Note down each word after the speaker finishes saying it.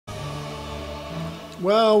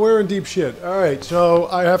Well, we're in deep shit. Alright, so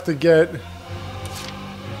I have to get...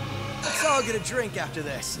 Let's all get a drink after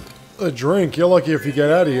this. A drink? You're lucky if you get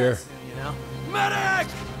out of here. You know?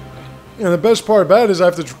 Medic! And the best part about it is I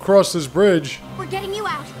have to cross this bridge. We're getting you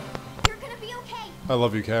out. You're gonna be okay. I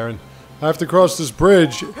love you, Karen. I have to cross this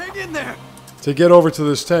bridge Hang in there! to get over to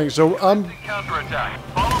this tank. So I'm... Counterattack.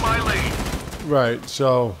 Follow my lead. Right,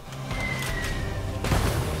 so...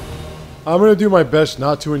 I'm gonna do my best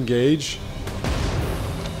not to engage.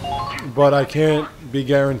 But I can't be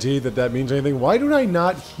guaranteed that that means anything. Why do I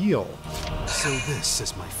not heal? So this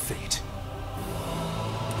is my fate.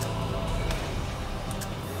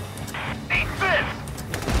 Eat this.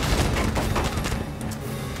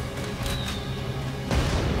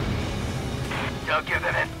 Don't give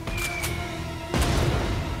it in.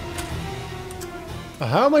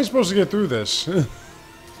 How am I supposed to get through this? In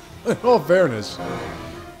all fairness.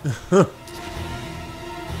 Engaging.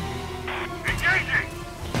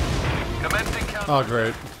 Commencing counter. Oh,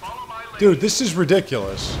 great. Follow my lead. Dude, this is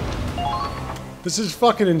ridiculous. This is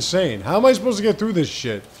fucking insane. How am I supposed to get through this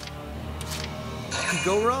shit? What could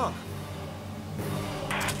go wrong?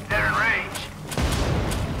 They're in range.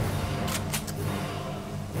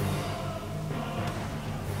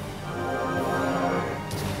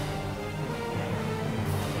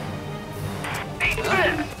 Eat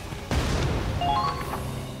this.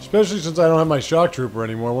 Especially since I don't have my shock trooper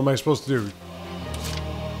anymore. What am I supposed to do?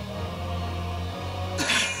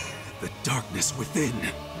 The darkness within.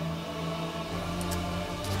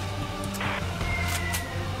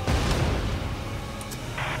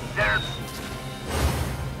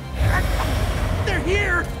 They're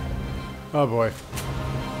here! Oh boy.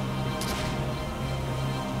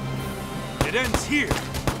 It ends here.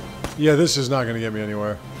 Yeah, this is not going to get me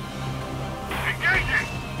anywhere. Engaging.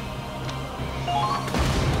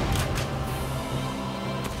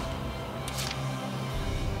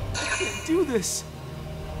 I can't do this.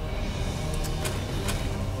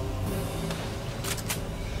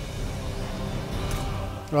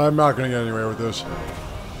 I'm not going to get anywhere with this. So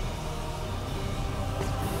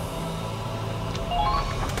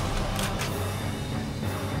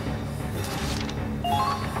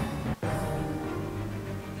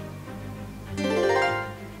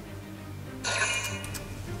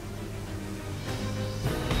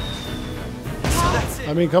that's it.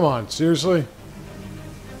 I mean, come on. Seriously?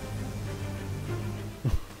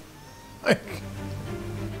 Like,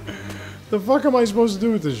 the fuck am I supposed to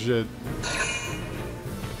do with this shit?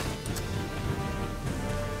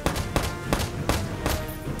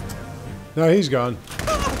 No, he's gone.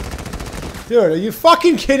 Dude, are you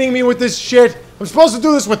fucking kidding me with this shit? I'm supposed to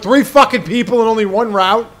do this with 3 fucking people and only 1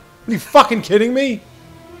 route? Are you fucking kidding me?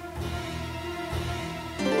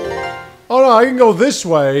 Oh no, I can go this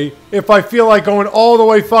way if I feel like going all the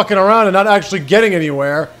way fucking around and not actually getting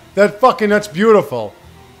anywhere. That's beautiful.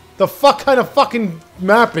 The fuck kind of fucking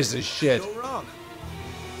map is this shit? Go wrong.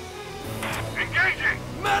 Engaging.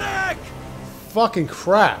 Medic! Fucking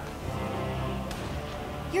crap.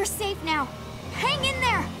 You're safe now. Hang in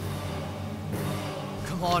there.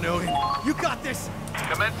 Come on, Odin. You got this.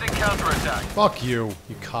 Commencing counterattack. Fuck you,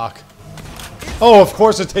 you cock. Oh, of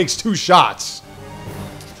course it takes 2 shots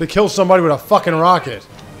to kill somebody with a fucking rocket.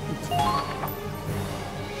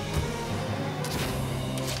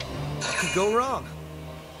 What could go wrong?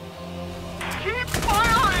 Keep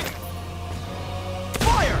firing.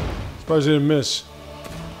 Fire! Surprised he didn't miss.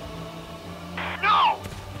 No.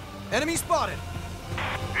 Enemy spotted.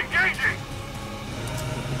 Engaging.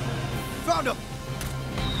 Found him.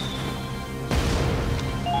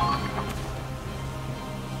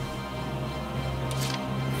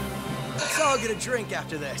 Let's all get a drink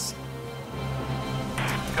after this.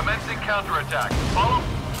 Commencing counterattack. Follow.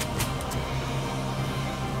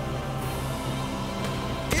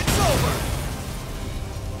 It's over.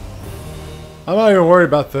 I'm not even worried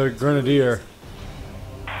about the grenadier,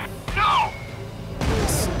 No.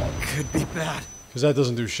 This could be bad. because that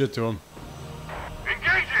doesn't do shit to him.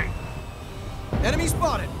 Engaging. Enemy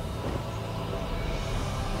spotted.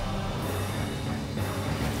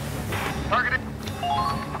 Targeting.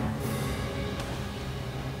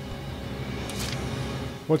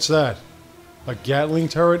 What's that? A Gatling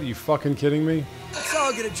turret? Are you fucking kidding me? Let's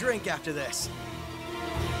all get a drink after this.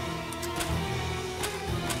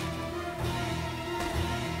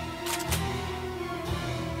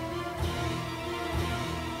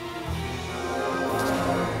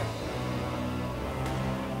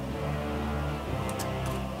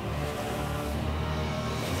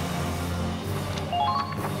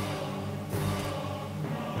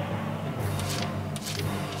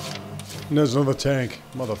 And there's another tank,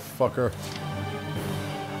 motherfucker.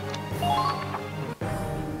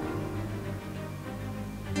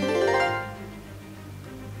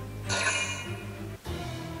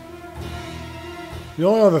 The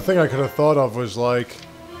only other thing I could have thought of was, like,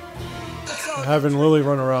 having Lily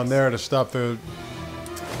run around there to stop the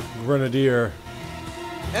Grenadier.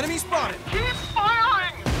 Enemy spotted! Keep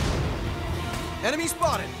firing! Enemy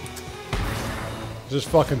spotted! This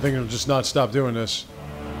fucking thing will just not stop doing this.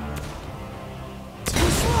 Too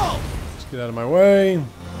slow! Let's get out of my way.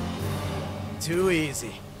 Too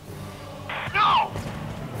easy. No!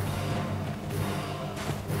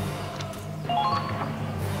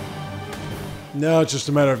 Now it's just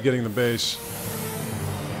a matter of getting the base.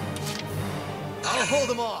 I'll hold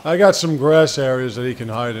them off. I got some grass areas that he can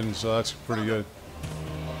hide in, so that's pretty good.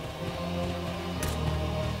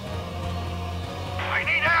 I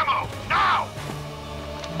need ammo! Now!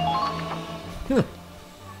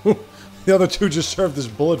 The other two just served as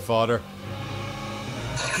bullet fodder.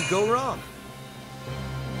 What could go wrong?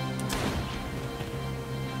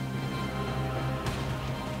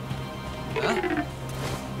 Huh?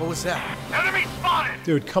 What was that? Enemy spotted!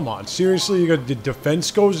 Dude, come on. Seriously? You got the defense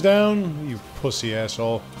goes down? You pussy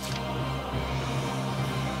asshole.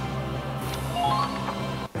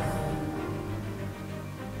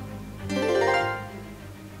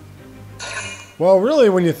 Well, really,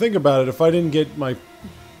 when you think about it, if I didn't get my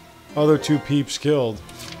other two peeps killed,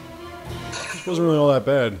 it wasn't really all that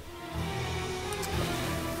bad. It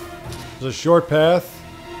was a short path.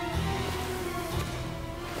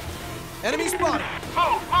 Enemy spotted!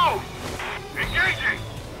 Move! Move! Engaging!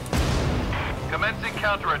 Commencing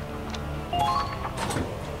counter.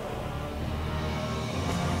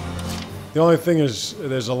 The only thing is,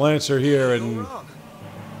 there's a Lancer here, and Wrong.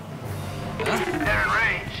 They're in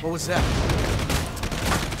range. What was that?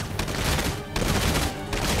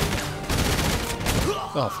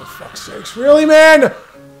 oh, for fuck's sakes, really, man?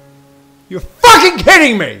 You're fucking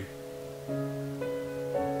kidding me!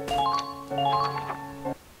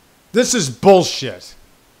 This is bullshit.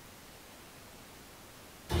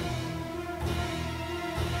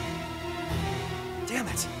 Damn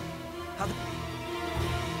it! How the...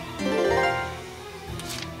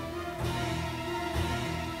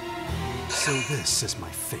 So this is my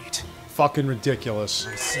fate. Fucking ridiculous.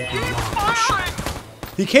 I see beyond the shadow.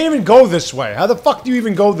 He can't even go this way. How the fuck do you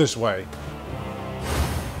even go this way?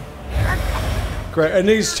 Great, and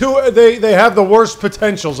these two, they have the worst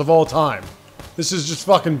potentials of all time. This is just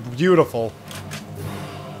fucking beautiful.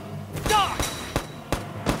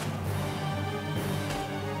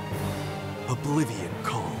 Oblivion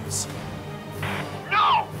calls.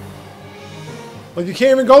 No! Like, you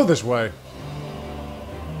can't even go this way.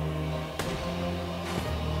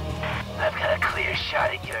 I've got a clear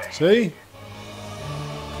shot at yours. See?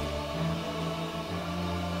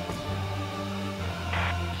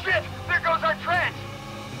 Shit! There goes our trench!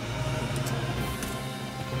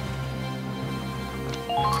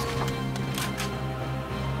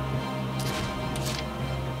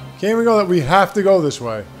 Can't even go that. We have to go this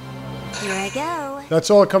way. Here I go.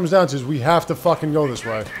 That's all it comes down to, is we have to fucking go this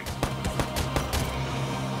way.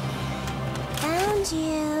 Found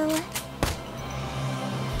you.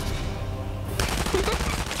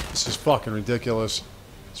 This is fucking ridiculous.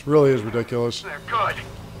 This really is ridiculous. They're good.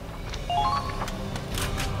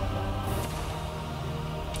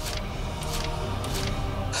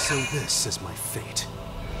 So this is my fate.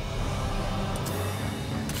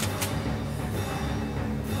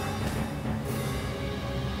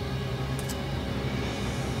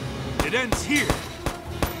 It ends here.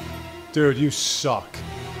 Dude, you suck.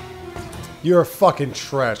 You're fucking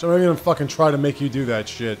trash. I'm not even gonna fucking try to make you do that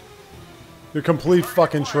shit. You're complete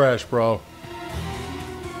fucking trash, bro.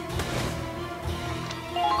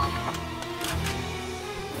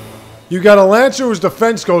 You got a Lancer whose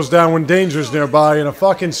defense goes down when danger's nearby, and a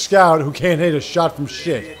fucking scout who can't hit a shot from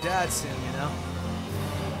shit. Your dad soon, you know?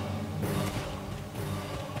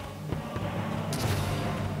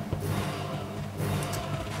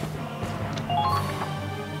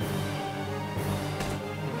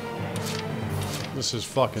 This is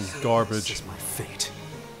fucking garbage. This is my fate.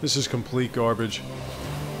 This is complete garbage.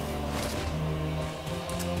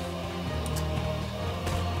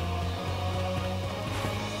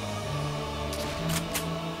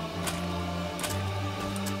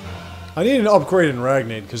 I need an upgrade in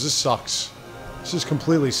Ragnade, because this sucks. This just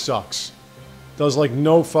completely sucks. Does, like,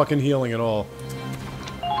 no fucking healing at all.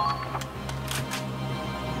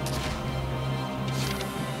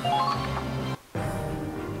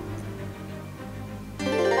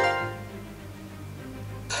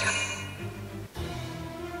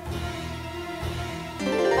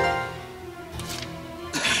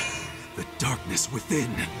 The darkness within.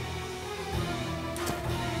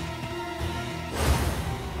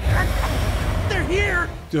 They're here!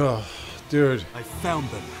 Ugh, dude. I found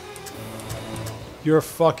them. You're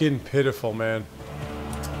fucking pitiful, man.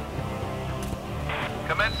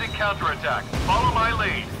 Commencing counterattack. Follow my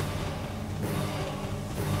lead.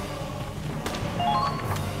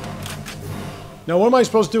 Now, what am I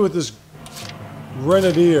supposed to do with this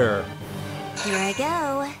grenadier? Here I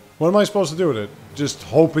go. What am I supposed to do with it? Just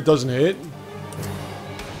hope it doesn't hit?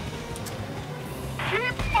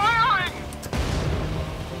 Keep firing!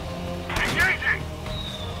 Engaging!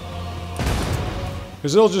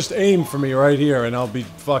 Because it'll just aim for me right here, and I'll be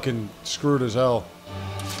fucking screwed as hell.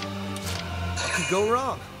 What could go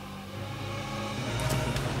wrong?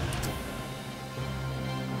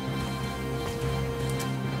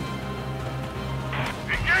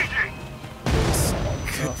 Engaging!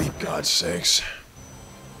 Oh, for God's sakes.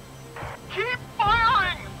 Keep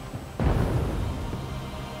firing!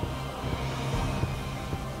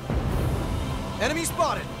 Enemy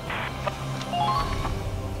spotted.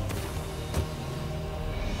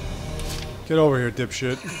 Get over here,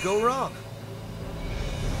 dipshit. What could go wrong?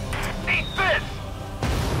 Eat this!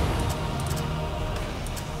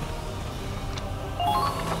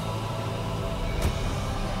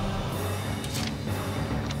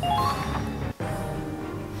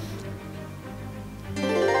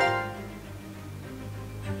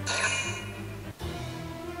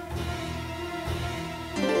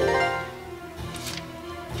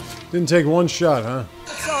 Didn't take one shot, huh?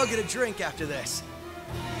 Let's all get a drink after this.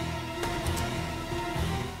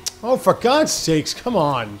 Oh, for God's sakes, come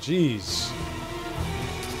on, jeez.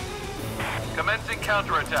 Commencing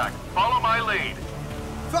counterattack. Follow my lead.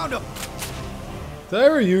 Found him. Did I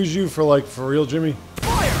ever use you for, like, for real, Jimmy?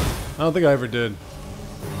 Fire. I don't think I ever did.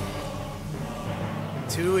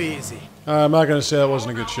 Too easy. I'm not gonna say that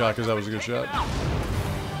wasn't a good shot, because that was a good shot.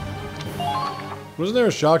 Wasn't there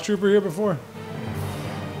a shock trooper here before?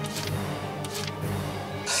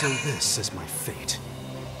 So this is my fate.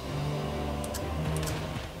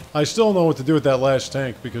 I still don't know what to do with that last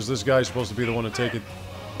tank, because this guy's supposed to be the one to take it.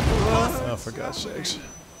 Oh, for God's sakes.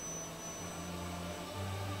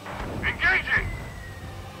 Engaging!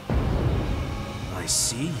 I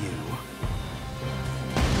see you.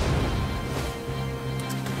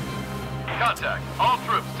 Contact. All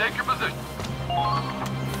troops, take your position.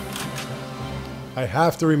 I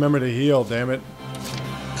have to remember to heal, damn it.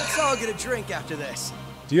 Let's all get a drink after this.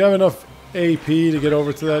 Do you have enough AP to get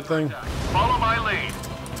over to that thing? Follow my lead.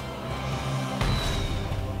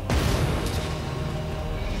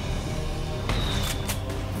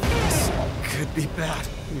 Could be bad.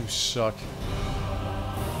 You suck.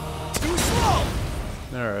 Too slow.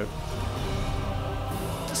 Alright.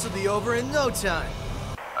 This will be over in no time.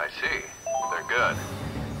 I see. They're good.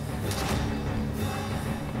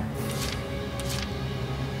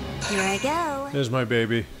 Here I go. There's my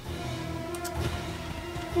baby.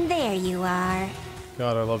 There you are.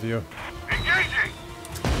 God, I love you. Engaging!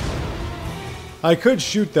 I could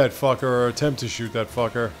shoot that fucker, or attempt to shoot that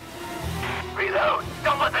fucker. Reload!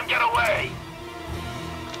 Don't let them get away!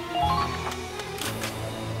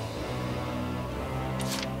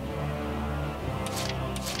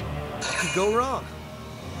 What could go wrong?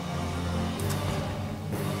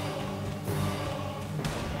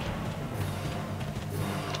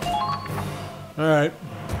 Alright.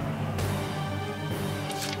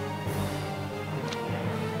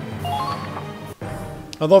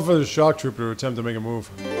 I'd love for the shock trooper to attempt to make a move.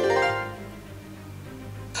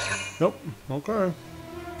 Nope. Okay.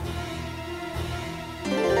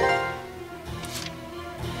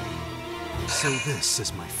 So this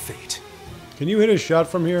is my fate. Can you hit a shot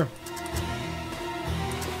from here?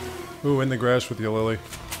 Ooh, in the grass with you, Lily.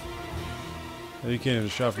 No, you can't hit a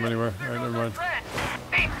shot from anywhere. Alright, never mind.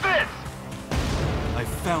 Eat this! I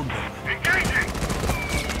found them. Engaging!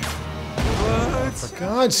 For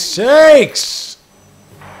God's sakes!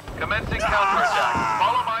 Commencing counterattack.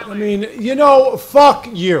 Follow my I lead. mean, you know, fuck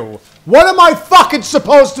you. What am I fucking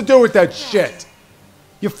supposed to do with that shit?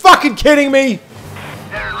 You fucking kidding me?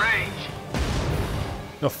 They're in range.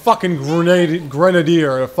 A fucking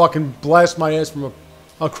grenadier to fucking blast my ass from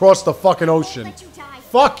across the fucking ocean. Let you die.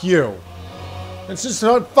 Fuck you. It's just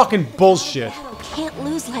not fucking bullshit. Battle can't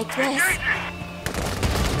lose like this.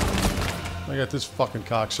 I got this fucking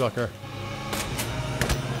cocksucker.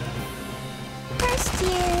 First you.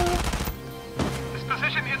 This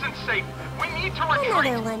position isn't safe. We need to Another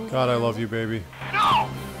retreat. one. God, I love you, baby. No!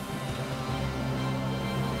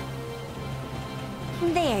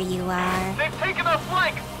 There you are. They've taken our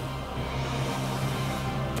flank.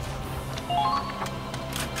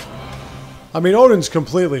 I mean, Odin's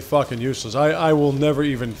completely fucking useless. I will never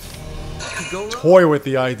even Could go wrong. toy with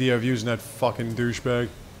the idea of using that fucking douchebag.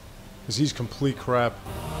 Because he's complete crap.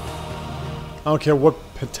 I don't care what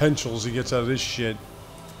potentials he gets out of this shit.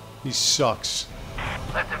 He sucks.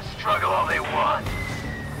 Let them struggle all they want.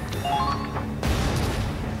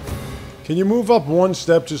 Can you move up one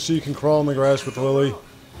step just so you can crawl in the grass with Lily?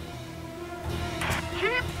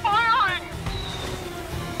 Keep firing!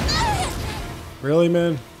 Really,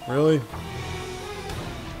 man? Really?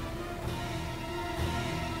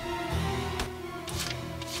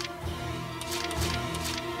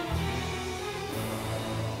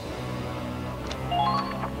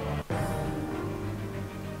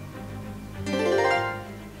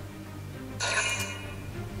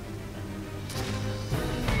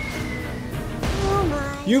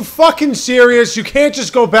 You fucking serious? You can't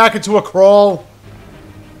just go back into a crawl?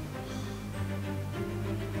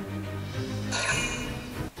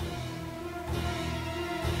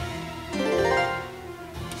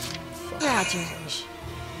 Roger.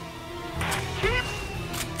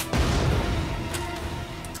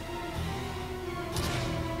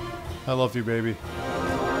 I love you, baby.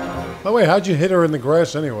 By the way, how'd you hit her in the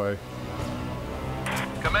grass anyway?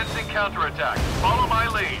 Commencing counterattack. Follow my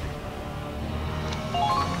lead.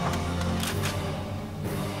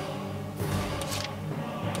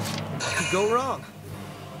 What could go wrong?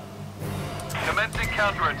 Commencing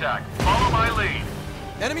counterattack. Follow my lead.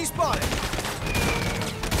 Enemy spotted.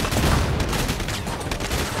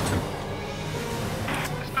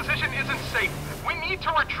 This position isn't safe. We need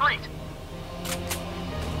to retreat.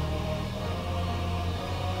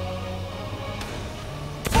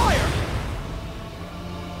 Fire!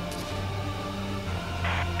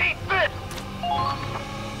 Eat this!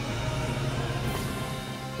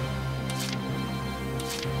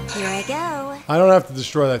 Here I go. I don't have to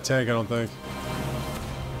destroy that tank, I don't think.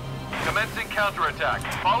 Commencing counterattack.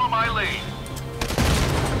 Follow my lead.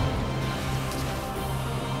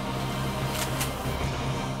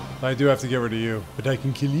 I do have to get rid of you, but I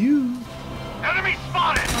can kill you. Enemy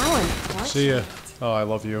spotted! How unfortunate. See ya. Oh, I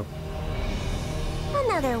love you.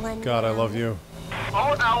 Another one. God, I love you.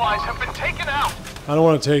 All allies have been taken out. I don't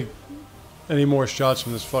want to take any more shots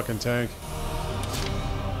from this fucking tank.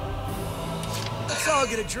 Let's all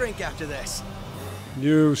get a drink after this.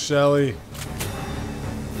 You, Sally.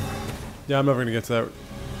 Yeah, I'm never gonna get to that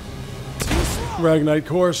Ragnite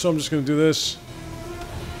course, so I'm just gonna do this.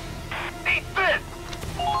 Eat this!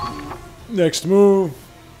 Next move.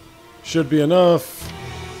 Should be enough.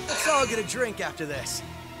 Let's all get a drink after this.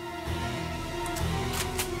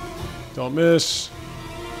 Don't miss.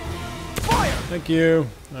 Fire! Thank you.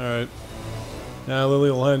 Alright. Now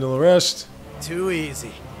Lily will handle the rest. Too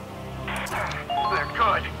easy. They're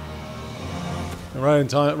good. And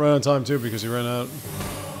right on time too, because he ran out.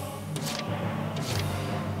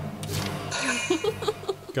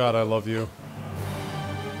 God, I love you.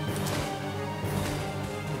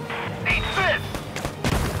 Eat this!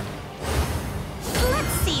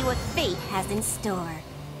 Let's see what fate has in store.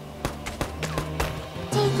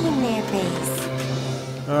 Taking their base.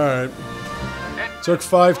 Alright. Took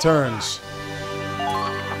 5 turns.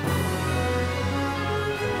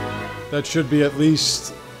 That should be at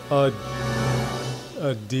least a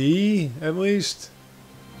D, at least.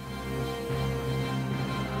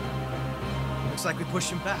 Looks like we pushed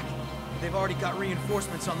him back. They've already got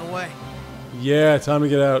reinforcements on the way. Yeah, time to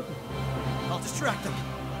get out. I'll distract them.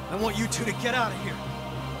 I want you two to get out of here.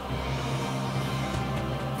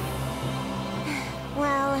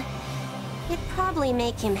 Well, it'd probably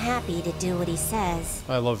make him happy to do what he says.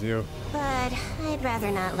 I love you. But I'd rather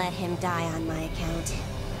not let him die on my account.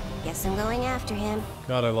 Guess I'm going after him.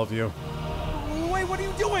 God, I love you. Wait, what are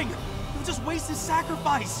you doing? You'll just waste his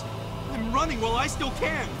sacrifice. I'm running while I still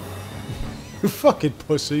can. You fucking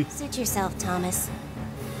pussy. Suit yourself, Thomas.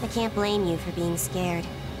 I can't blame you for being scared.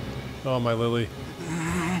 Oh, my Lily.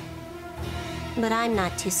 But I'm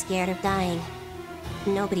not too scared of dying.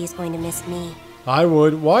 Nobody's going to miss me. I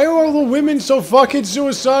would. Why are all the women so fucking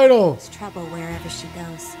suicidal? There's trouble wherever she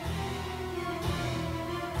goes.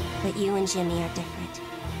 But you and Jimmy are different.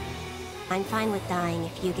 I'm fine with dying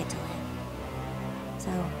if you get to live.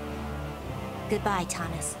 So, goodbye,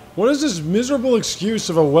 Thomas. What does this miserable excuse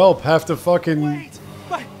of a whelp have to fucking... Wait!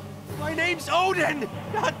 My name's Odin!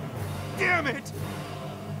 God damn it!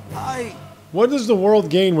 What does the world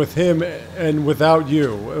gain with him and without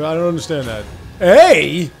you? I don't understand that.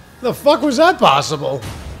 Hey! The fuck was that possible?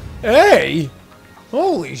 Hey!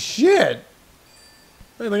 Holy shit!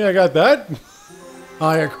 I think I got that.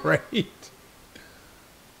 I great.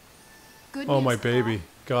 Oh, my baby.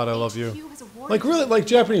 God, I love you. Like, really, like,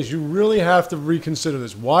 Japanese, you really have to reconsider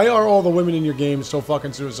this. Why are all the women in your game so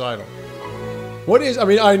fucking suicidal? What is... I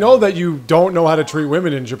mean, I know that you don't know how to treat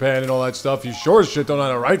women in Japan and all that stuff. You sure as shit don't know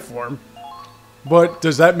how to write for them. But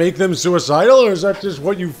does that make them suicidal, or is that just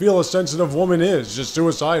what you feel a sensitive woman is? Just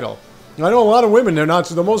suicidal? I know a lot of women, they're not.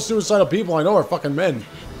 The most suicidal people I know are fucking men.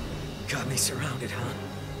 Got me surrounded, huh?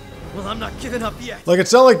 Well, I'm not giving up yet. Like,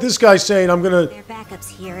 it's not like this guy's saying, I'm gonna... Their backup's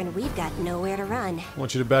here, and we've got nowhere to run. I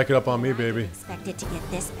want you to back it up on me, baby. Expect it to get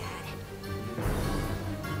this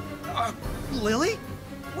bad. Lily?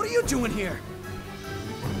 What are you doing here?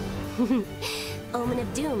 Omen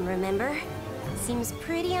of doom, remember? Seems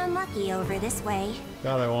pretty unlucky over this way.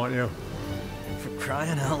 God, I want you. For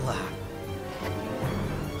crying out loud.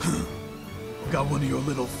 Got one of your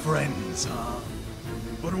little friends, huh?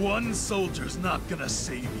 But one soldier's not gonna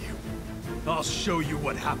save you. I'll show you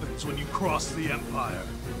what happens when you cross the Empire.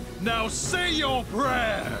 Now say your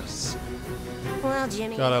prayers! Well,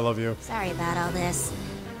 Jimmy. God, I love you. Sorry about all this.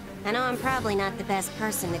 I know I'm probably not the best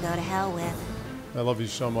person to go to hell with. I love you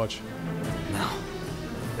so much. No,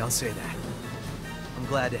 don't say that. I'm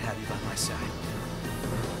glad to have you by my side.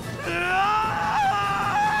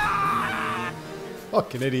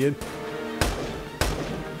 Fucking idiot.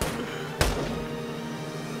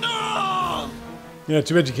 Yeah,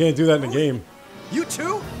 too bad you can't do that in the game. You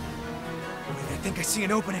too? Wait, I think I see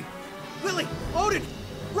an opening. Lily! Odin!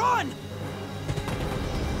 Run!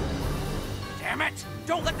 Damn it!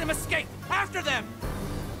 Don't let them escape! After them!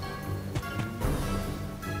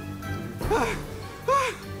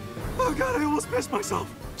 Oh god, I almost pissed myself.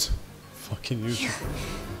 Fucking useless.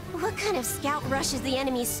 What kind of scout rushes the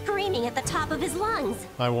enemy screaming at the top of his lungs?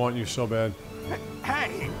 I want you so bad.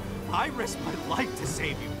 Hey! I risked my life to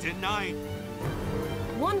save you, didn't I?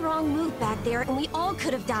 One wrong move back there and we all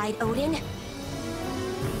could have died, Odin.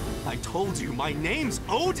 I told you, my name's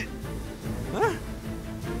Odin! Huh?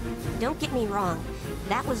 Don't get me wrong.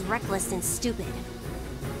 That was reckless and stupid.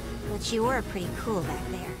 But you were pretty cool back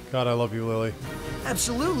there. God, I love you, Lily.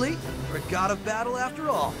 Absolutely. You're a god of battle after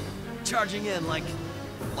all. Charging in like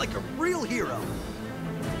a real hero.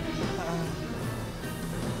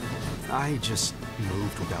 I just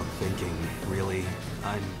moved without thinking, really.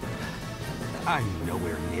 I'm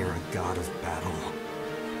nowhere near a god of battle.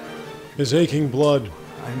 His aching blood.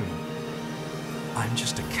 I'm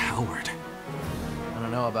just a coward. I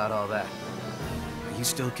don't know about all that. But you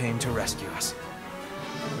still came to rescue us.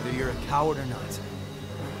 Whether you're a coward or not,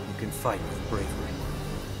 you can fight with bravery.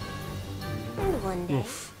 And one day,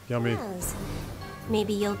 Oof, yummy. who knows?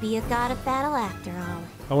 Maybe you'll be a god of battle after all.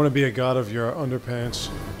 I want to be a god of your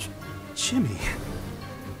underpants. Jimmy.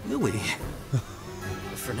 Lily.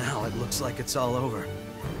 But for now, it looks like it's all over.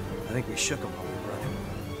 I think we shook them while we were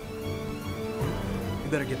running. We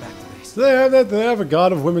better get back to base. Do they have that? Do they have a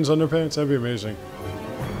god of women's underpants? That'd be amazing.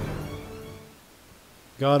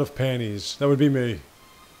 God of panties. That would be me.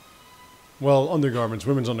 Well, undergarments.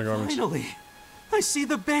 Women's undergarments. Finally! I see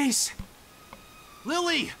the base!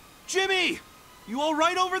 Lily! Jimmy! You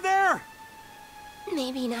alright over there?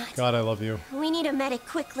 Maybe not. God, I love you. We need a medic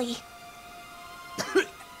quickly.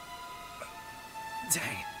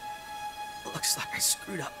 Dang. Looks like I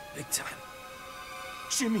screwed up big time.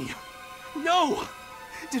 Jimmy! No!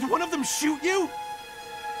 Did one of them shoot you?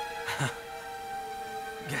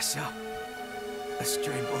 Guess so. A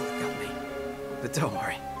stray bullet got me. But don't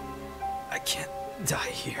worry. I can't die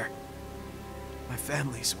here. My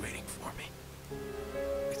family's waiting for me.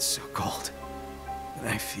 It's so cold. And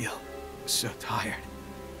I feel so tired.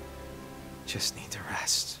 Just need to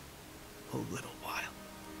rest a little while.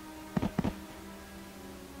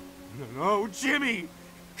 No, Jimmy!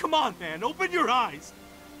 Come on, man, open your eyes!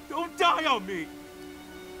 Don't die on me!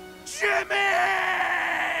 Jimmy!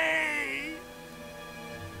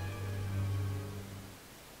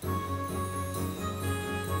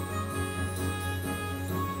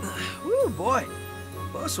 Woo, boy.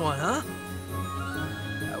 Close one, huh?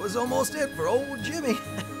 That was almost it for old Jimmy.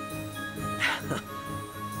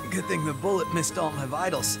 Good thing the bullet missed all my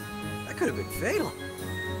vitals. That could have been fatal.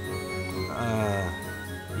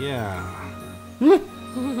 Yeah. You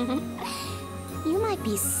might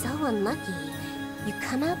be so unlucky. You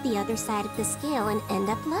come out the other side of the scale and end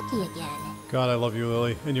up lucky again. God, I love you,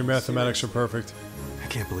 Lily. And your mathematics are perfect. I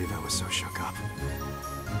can't believe I was so shook up.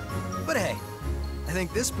 But hey, I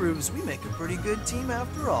think this proves we make a pretty good team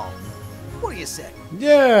after all. What do you say?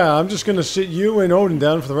 Yeah, I'm just gonna sit you and Odin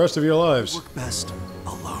down for the rest of your lives. Work best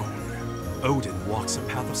alone. Odin walks a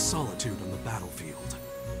path of solitude on the battlefield.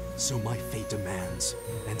 So my fate demands,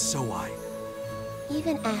 and so I.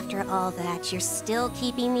 Even after all that, you're still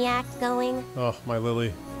keeping the act going? Oh, my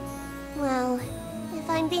Lily. Well, if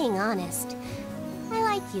I'm being honest, I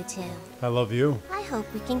like you too. I love you. I hope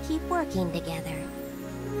we can keep working together.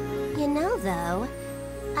 You know, though,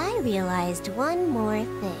 I realized one more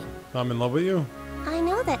thing. I'm in love with you? I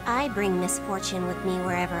know that I bring misfortune with me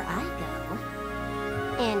wherever I go.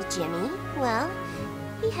 And Jimmy, well,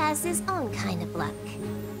 he has his own kind of luck.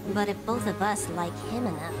 But if both of us like him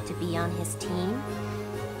enough to be on his team,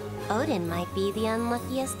 Odin might be the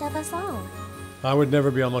unluckiest of us all. I would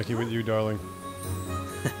never be unlucky with you, darling.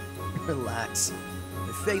 Relax.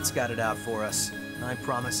 The fate's got it out for us. I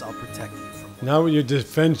promise I'll protect you from... Now your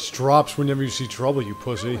defense drops whenever you see trouble, you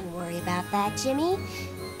pussy. Don't worry about that, Jimmy.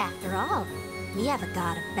 After all, we have a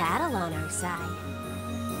god of battle on our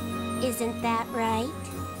side. Isn't that right,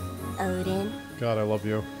 Odin? God, I love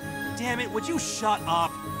you. Damn it, would you shut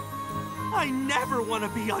up? I never want to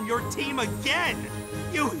be on your team again!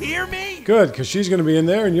 You hear me? Good, because she's going to be in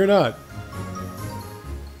there and you're not.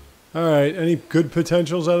 Alright, any good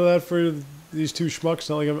potentials out of that for these two schmucks?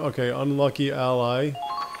 Not like okay, unlucky ally.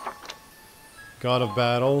 God of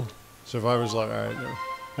battle. Survivor's luck. Alright, no.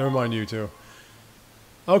 Never mind you two.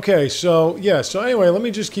 Okay, so, yeah, so anyway, let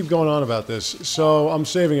me just keep going on about this. So, I'm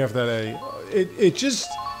saving after that A. It just...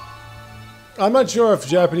 I'm not sure if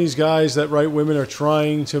Japanese guys that write women are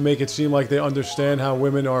trying to make it seem like they understand how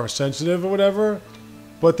women are sensitive or whatever.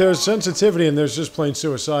 But there's sensitivity and there's just plain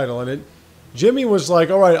suicidal. And Jimmy was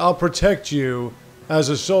like, alright, I'll protect you as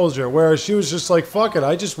a soldier. Whereas she was just like, fuck it,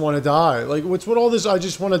 I just want to die. Like, what's with all this I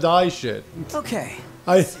just want to die shit? Okay.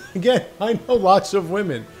 I know lots of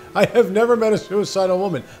women. I have never met a suicidal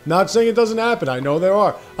woman. Not saying it doesn't happen. I know there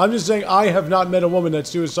are. I'm just saying I have not met a woman that's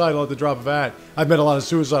suicidal at the drop of a hat. I've met a lot of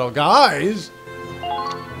suicidal guys.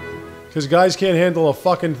 Because guys can't handle a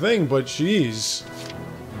fucking thing, but jeez.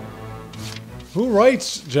 Who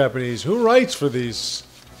writes Japanese? Who writes for these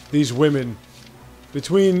women?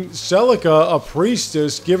 Between Celica, a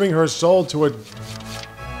priestess, giving her soul to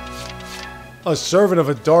a servant of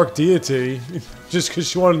a dark deity, just because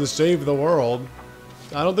she wanted to save the world.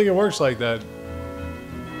 I don't think it works like that.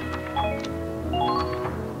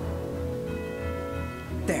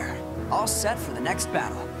 There. All set for the next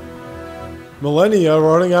battle. Millennia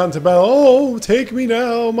running out into battle. Oh, take me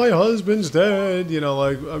now. My husband's dead. You know,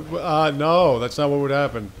 like, no, that's not what would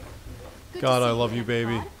happen. God, I love you,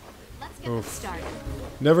 baby. Oof.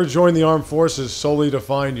 Never join the armed forces solely to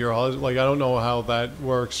find your husband. Like, I don't know how that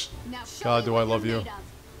works. God, do I love you.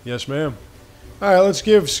 Yes, ma'am. Alright, let's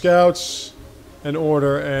give scouts an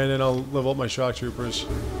order, and then I'll level up my shock troopers.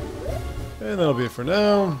 And that'll be it for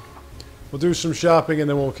now. We'll do some shopping, and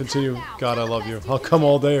then we'll continue. God, I love you. I'll come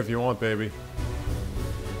all day if you want, baby.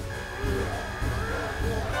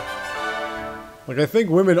 Like, I think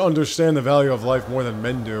women understand the value of life more than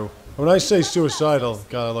men do. When I say suicidal,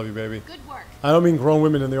 God, I love you, baby. I don't mean grown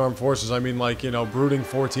women in the armed forces. I mean, like, you know, brooding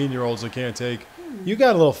 14-year-olds that can't take. You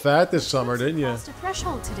got a little fat this summer, didn't you? A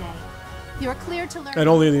threshold today. You're clear to learn. And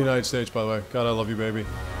only in the United States, by the way. God, I love you, baby.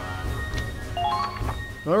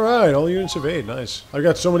 Alright, all units of 8. Nice. I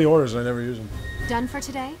got so many orders and I never use them. Done for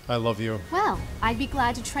today? I love you. Well, I'd be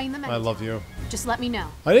glad to train them. I love you. Just let me know.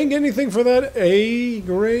 I didn't get anything for that A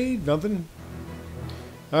grade. Nothing.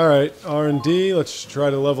 Alright, R&D. Let's try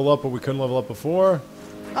to level up what we couldn't level up before.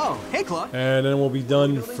 Oh, hey, Claude. And then we'll be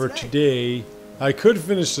done for today. I could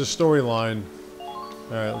finish the storyline.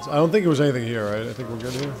 Alright, I don't think it was anything here, right? I think we're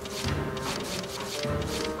good here.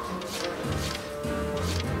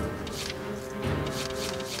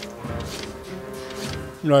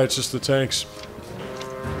 Right, it's just the tanks.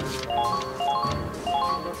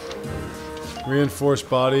 Reinforced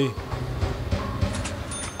body.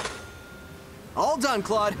 All done,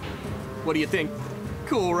 Claude. What do you think?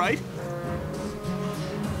 Cool, right?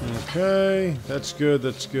 Okay, that's good,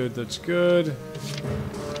 that's good, that's good.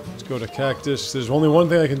 Let's go to cactus. There's only one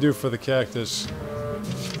thing I can do for the cactus.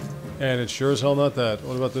 And it's sure as hell not that.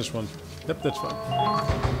 What about this one? Yep, that's fine.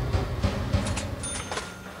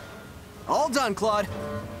 All done, Claude.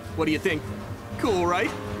 What do you think? Cool, right?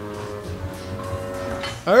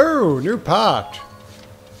 Oh, new pot.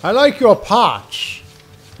 I like your pots.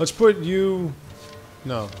 Let's put you...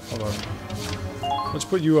 No, hold on. Let's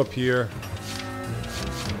put you up here.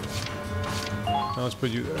 Now let's put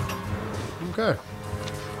you there. Okay.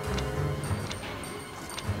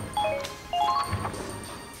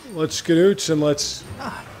 Let's skadoots and let's...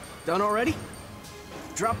 Done already?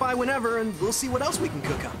 Drop by whenever and we'll see what else we can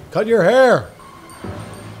cook up. Cut your hair.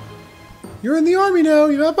 You're in the army now.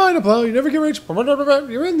 You're not buying a plow. You never get rich.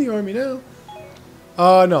 You're in the army now.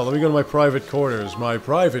 No. Let me go to my private quarters. My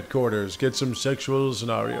private quarters. Get some sexual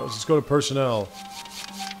scenarios. Let's go to personnel.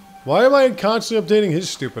 Why am I constantly updating his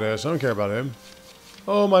stupid ass? I don't care about him.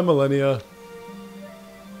 Oh, my millennia.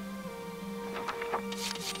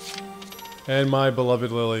 And my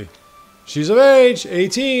beloved Lily. She's of age.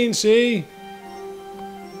 18, see?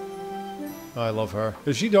 I love her.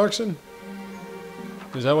 Is she Darkson?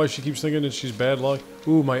 Is that why she keeps thinking that she's bad luck?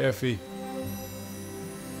 Ooh, my Effie.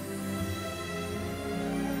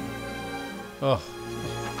 Oh.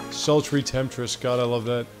 Sultry Temptress. God, I love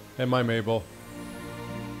that. And my Mabel.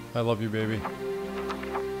 I love you, baby.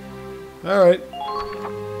 Alright.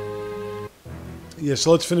 Yeah,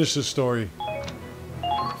 so let's finish this story.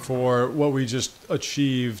 For what we just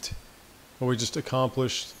achieved. What we just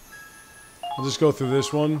accomplished. I'll just go through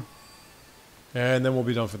this one. And then we'll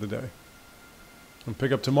be done for the day. And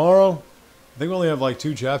pick up tomorrow. I think we only have like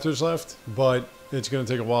 2 chapters left. But it's going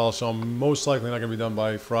to take a while, so I'm most likely not going to be done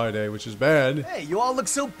by Friday, which is bad. Hey, you all look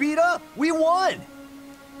so beat up. We won!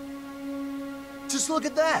 Just look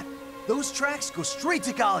at that. Those tracks go straight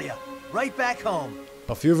to Galia. Right back home.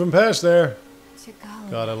 A few of them passed there. To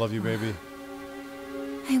Galia. God, I love you, baby.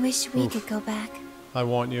 I wish we could go back. I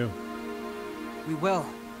want you. We will.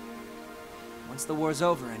 Once the war's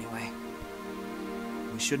over, anyway.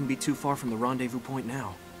 We shouldn't be too far from the rendezvous point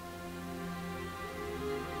now.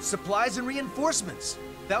 Supplies and reinforcements.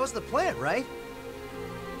 That was the plan, right?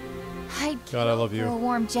 I'd God, I love for you. a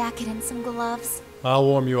warm jacket and some gloves. I'll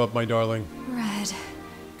warm you up, my darling. Red.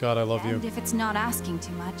 God, I love you. And if it's not asking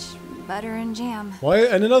too much, butter and jam. Why?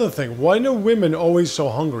 And another thing, why are women always so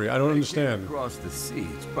hungry? I don't understand. Across the sea,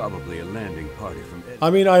 it's probably a landing party from Ed. I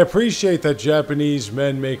mean, I appreciate that Japanese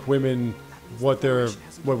men make women what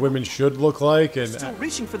women should look like, and Still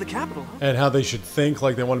reaching for the capital, huh? and how they should think,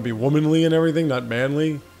 like they want to be womanly and everything, not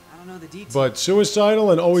manly. I don't know the details. But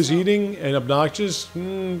suicidal and always eating and obnoxious,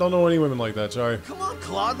 don't know any women like that. Sorry. Come on,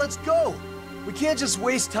 Claude, let's go. We can't just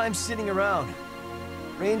waste time sitting around.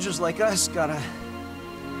 Rangers like us gotta...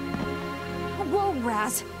 Whoa,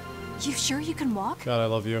 Raz. You sure you can walk? God, I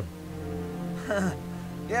love you.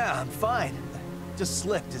 Yeah, I'm fine. Just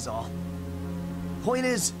slipped is all. Point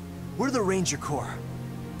is, we're the Ranger Corps.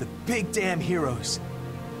 The big damn heroes.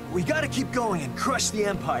 We gotta keep going and crush the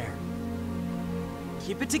Empire.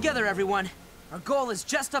 Keep it together, everyone. Our goal is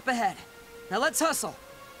just up ahead. Now let's hustle.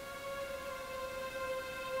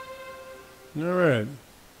 Alright.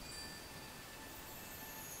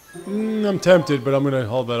 I'm tempted, but I'm going to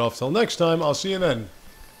hold that off till next time. I'll see you then.